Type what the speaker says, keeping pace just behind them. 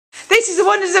This is the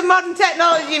wonders of modern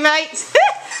technology, mate.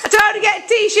 I tried to get a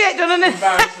t-shirt done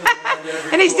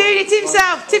and he's doing it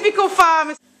himself. Typical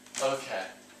farmer. Okay.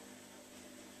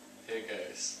 Here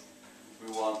goes.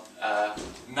 We want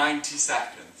 90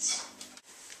 seconds.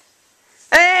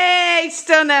 Hey,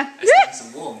 stunner. It's nice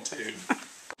and warm too.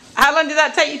 How long did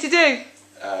that take you to do?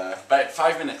 About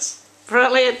 5 minutes.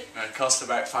 Brilliant. It cost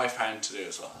about £5 to do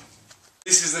as well.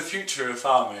 This is the future of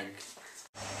farming.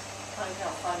 I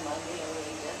can't find my meal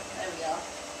reader. There we are.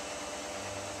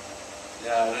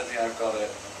 Yeah, I don't think I've got it.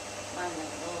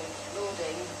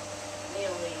 Loading.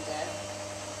 Meal reader.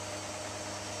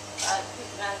 Click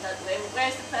around that way.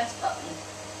 Where's the press button?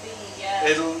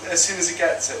 It'll, as soon as it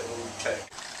gets it, it'll click.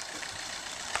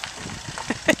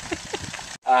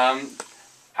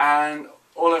 And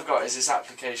all I've got is this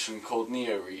application called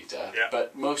Neo Reader,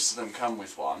 but most of them come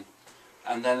with one.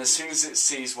 And then as soon as it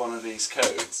sees one of these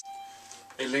codes,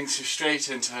 it links you straight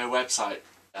into her website.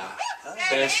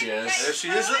 There she is. There she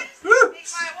is.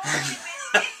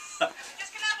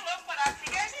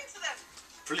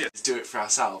 Brilliant. Do it for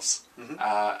ourselves,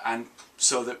 and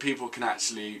so that people can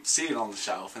actually see it on the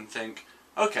shelf and think,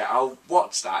 okay, I'll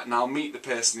watch that and I'll meet the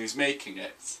person who's making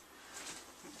it.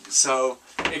 So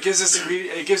it gives us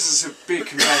a big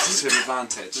competitive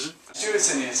advantage.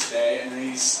 Stuart's in here today, and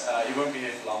he won't be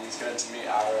here for long. He's going to meet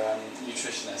our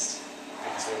nutritionist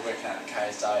because we're working out the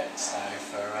cow's diets now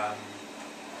for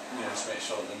you know, to make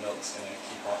sure that the milk's going to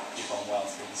keep on well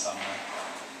through the summer,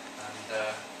 and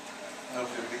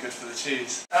hopefully it'll be good for the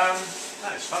cheese.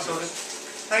 Nice, fabulous.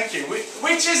 Thank you.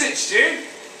 Which is it, Stu?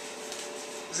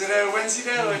 Is it a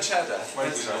Wensleydale or a Cheddar?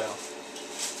 Wensleydale.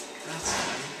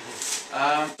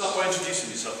 Start by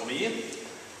introducing yourself. I'm Ian.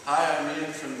 Hi, I'm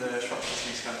Ian from the Shropshire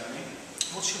Cheese Company.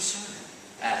 What's your surname?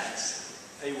 S.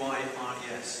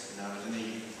 A-Y-R-E-S. No, with an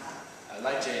E.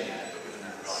 Like Jane, but with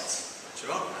an S. Right.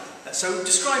 Sure. So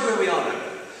describe where we are now.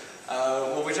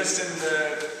 Well, we're just in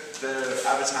the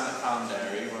Abertanet Farm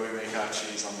Dairy where we make our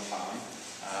cheese on the farm.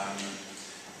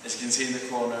 As you can see in the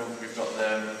corner, we've got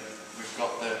the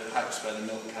pipes where the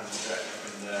milk comes directly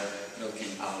from the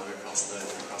milking parlour across the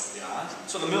yard.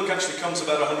 So the milk actually comes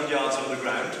about 100 yards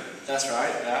underground. That's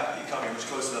right, yeah. You can't get much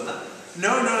closer than that.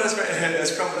 No, that's right.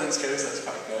 As Providence goes, that's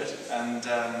quite good, and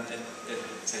it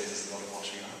saves us a lot of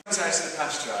washing up. It goes out to the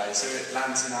pasteurize, so it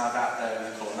lands in our vat there in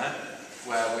the corner,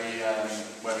 where we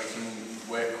can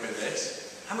work with it.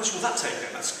 How much will that take then?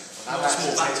 That's That'll not a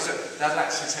small vat, is it? That'll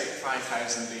actually take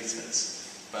 5,000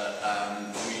 litres, but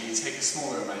we take a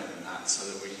smaller amount than that so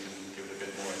that we can give it a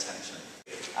bit more attention.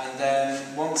 And then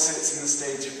once it's in the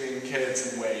stage of being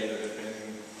curds and whey that have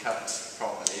been cut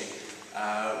properly,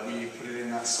 we put it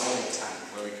in that smaller tank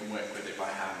where we can work with it by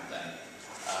hand then,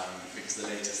 because the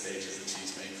later stages of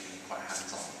cheese making are quite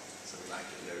hands-on, so we like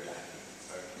it low down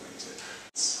where we can mix it.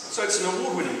 So it's an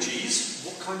award-winning cheese.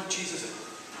 What kind of cheese is it?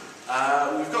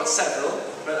 We've got several,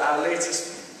 but our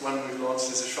latest one we've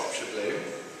launched is a Shropshire Blue,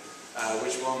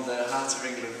 which won the Heart of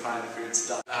England Fine Foods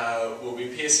Diet. We'll be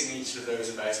piercing each of those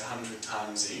about 100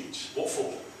 times each. What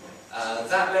for?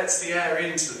 That lets the air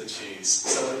into the cheese,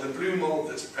 so that the blue mould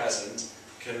that's present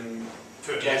can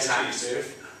get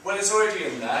active. Well, it's already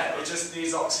in there, it just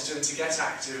needs oxygen to get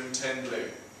active and turn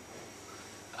blue.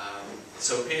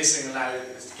 So piercing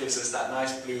gives us that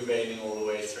nice blue veining all the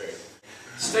way through.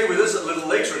 Stay with us. A little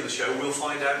later in the show we'll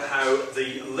find out how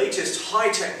the latest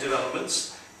high-tech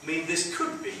developments mean this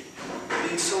could be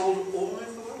being sold all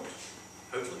over the world.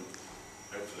 Hopefully.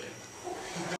 Hopefully.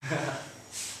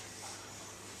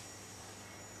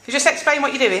 Could you just explain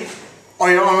what you're doing? Oh,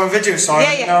 you're on a video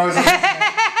side? Yeah. No,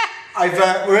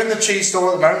 we're in the cheese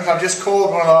store at the moment. I've just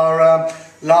called one of our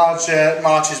large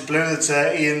Marches Blue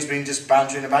that Ian's been just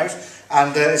bantering about,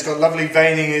 and it's got lovely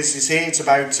veining, as you see. It's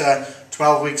about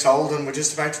 12 weeks old, and we're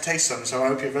just about to taste some, so I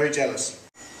hope you're very jealous.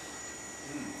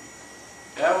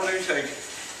 Yeah, what do you think?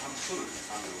 Absolutely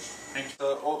fabulous.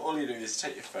 So all you do is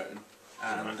take your phone,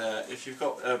 and if you've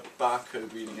got a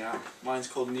barcode reading app, mine's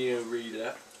called Neo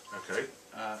Reader. Okay.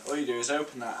 All you do is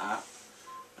open that app,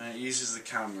 and it uses the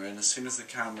camera, and as soon as the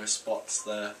camera spots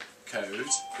the code,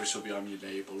 which will be on your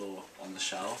label or on the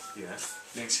shelf,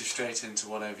 links you straight into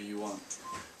whatever you want.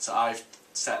 So I've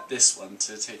set this one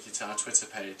to take you to our Twitter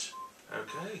page.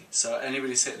 Okay. So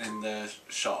anybody sitting in the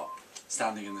shop,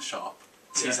 standing in the shop,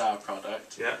 sees our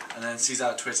product, and then sees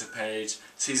our Twitter page,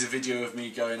 sees a video of me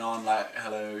going on like,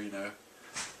 hello, you know.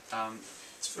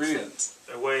 It's brilliant.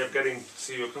 A way of getting to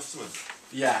see your customer.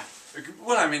 Yeah.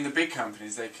 Well, I mean, the big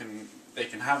companies, they can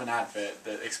have an advert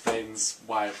that explains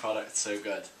why a product's so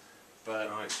good.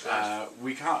 But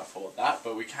we can't afford that,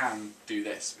 but we can do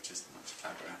this, which is much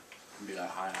cleverer. And be like,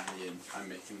 hi, I'm Ian, I'm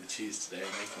making the cheese today,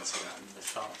 and they can see that in the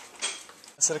shop.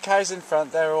 So the cows in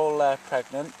front, they're all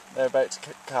pregnant. They're about to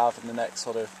calve in the next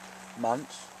sort of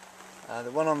month.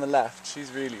 The one on the left,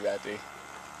 she's really ready.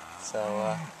 So,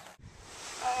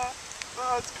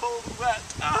 oh, it's cold and wet.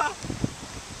 Ah.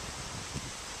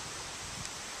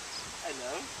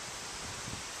 Hello.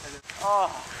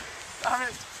 Oh, damn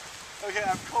it. Okay,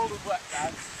 I'm cold and wet now.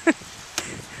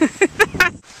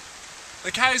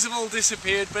 The cows have all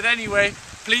disappeared, but anyway,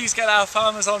 please get our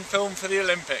farmers on film for the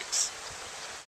Olympics.